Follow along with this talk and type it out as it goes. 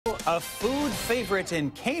A food favorite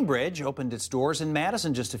in Cambridge opened its doors in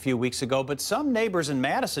Madison just a few weeks ago, but some neighbors in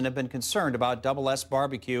Madison have been concerned about SS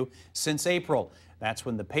BBQ since April. That's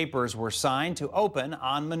when the papers were signed to open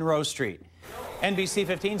on Monroe Street. NBC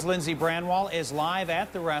 15's Lindsay Branwall is live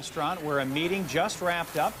at the restaurant where a meeting just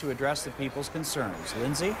wrapped up to address the people's concerns.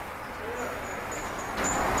 Lindsay?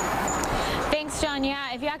 Thanks, John.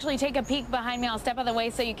 Yeah, if you actually take a peek behind me, I'll step out of the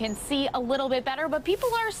way so you can see a little bit better. But people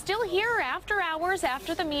are still here after hours,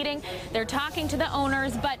 after the meeting. They're talking to the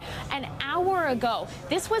owners. But an hour ago,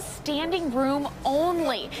 this was standing room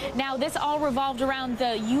only. Now, this all revolved around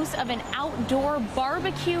the use of an outdoor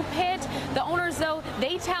barbecue pit. The owners, though,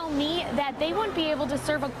 they tell me that they wouldn't be able to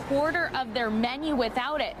serve a quarter of their menu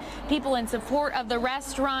without it. People in support of the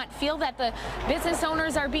restaurant feel that the business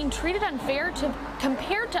owners are being treated unfair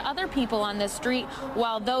compared to other people on the street,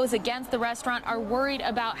 while those against the restaurant are worried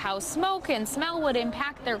about how smoke and smell would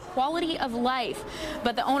impact their quality of life.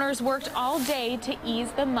 But the owners worked all day to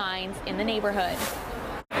ease the minds in the neighborhood.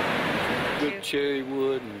 Good cherry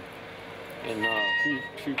wood and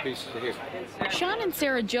few pieces of history. Sean and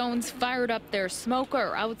Sarah Jones fired up their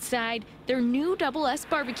smoker outside their new SS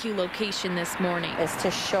BBQ location this morning. Is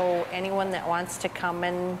to show anyone that wants to come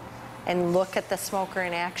in and look at the smoker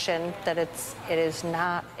in action that it is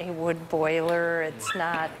not a wood boiler, it's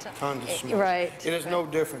not Tons of smoke. Right. It is no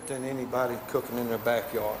different than anybody cooking in their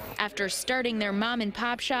backyard. After starting their mom and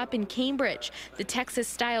pop shop in Cambridge, the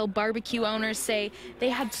Texas-style barbecue owners say they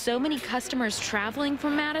had so many customers traveling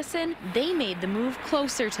from Madison, they made the move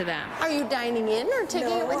closer to them. Are you dining in or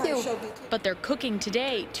taking it with you? But they're cooking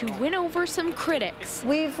today to win over some critics.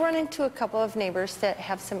 We've run into a couple of neighbors that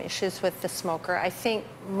have some issues with the smoker. I think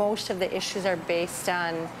most of the issues are based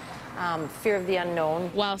on fear of the unknown.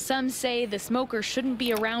 While some say the smoker shouldn't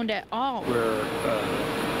be around at all. We're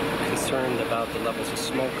concerned about the levels of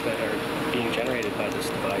smoke that are being generated by this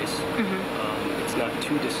device. It's not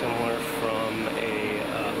too dissimilar from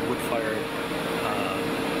a wood-fired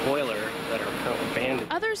boiler that are currently banned.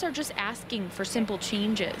 Others are just asking for simple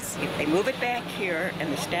changes. If they move it back here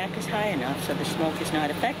and the stack is high enough so the smoke is not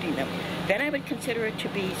affecting them, then I would consider it to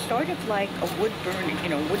be sort of like a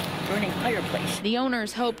wood-burning fireplace. The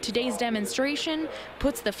owners hope today's demonstration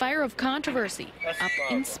puts the fire of controversy up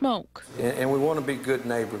in smoke. And we want to be good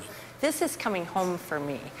neighbors. This is coming home for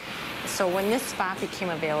me. So when this spot became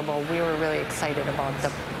available, we were really excited about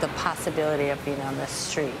the possibility of being on this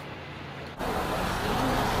street.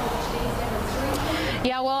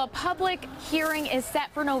 Yeah, well, a public hearing is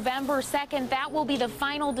set for November 2nd. That will be the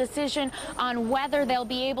final decision on whether they'll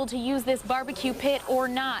be able to use this barbecue pit or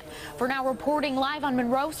not. For now, reporting live on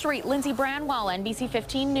Monroe Street, Lindsay Branwall, NBC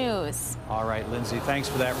 15 News. All right, Lindsay, thanks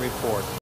for that report.